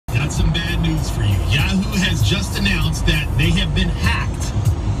just announced that they have been hacked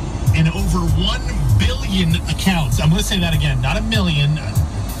and over 1 billion accounts. I'm going to say that again, not a million,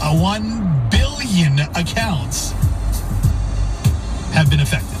 1 billion accounts have been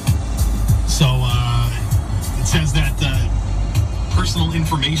affected. So it says that personal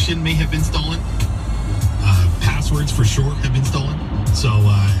information may have been stolen. Passwords for sure have been stolen. So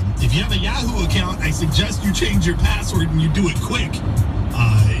if you have a Yahoo account, I suggest you change your password and you do it quick.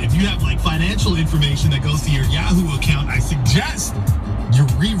 If you have like financial information that goes to your Yahoo account, I suggest you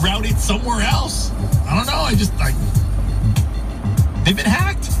reroute it somewhere else. I don't know. They've been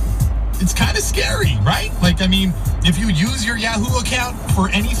hacked. It's kind of scary, right? Like, I mean, if you use your Yahoo account for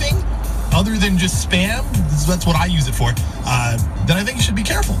anything other than just spam, that's what I use it for, then I think you should be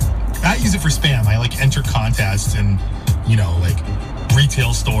careful. I use it for spam. I like enter contests and, like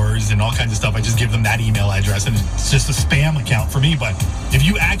retail stores and all kinds of stuff. I just give them that email address and it's just a spam account for me. But if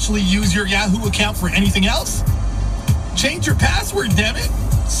you actually use your Yahoo account for anything else, change your password, damn it.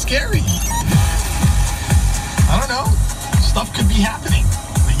 It's scary. I don't know. Stuff could be happening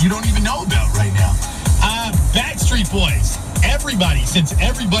that you don't even know about right now. Backstreet Boys. Everybody, since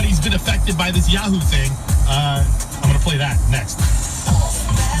everybody's been affected by this Yahoo thing, I'm going to play that next.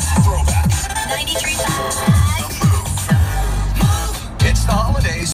 Throwback. 93.5. It's the holidays.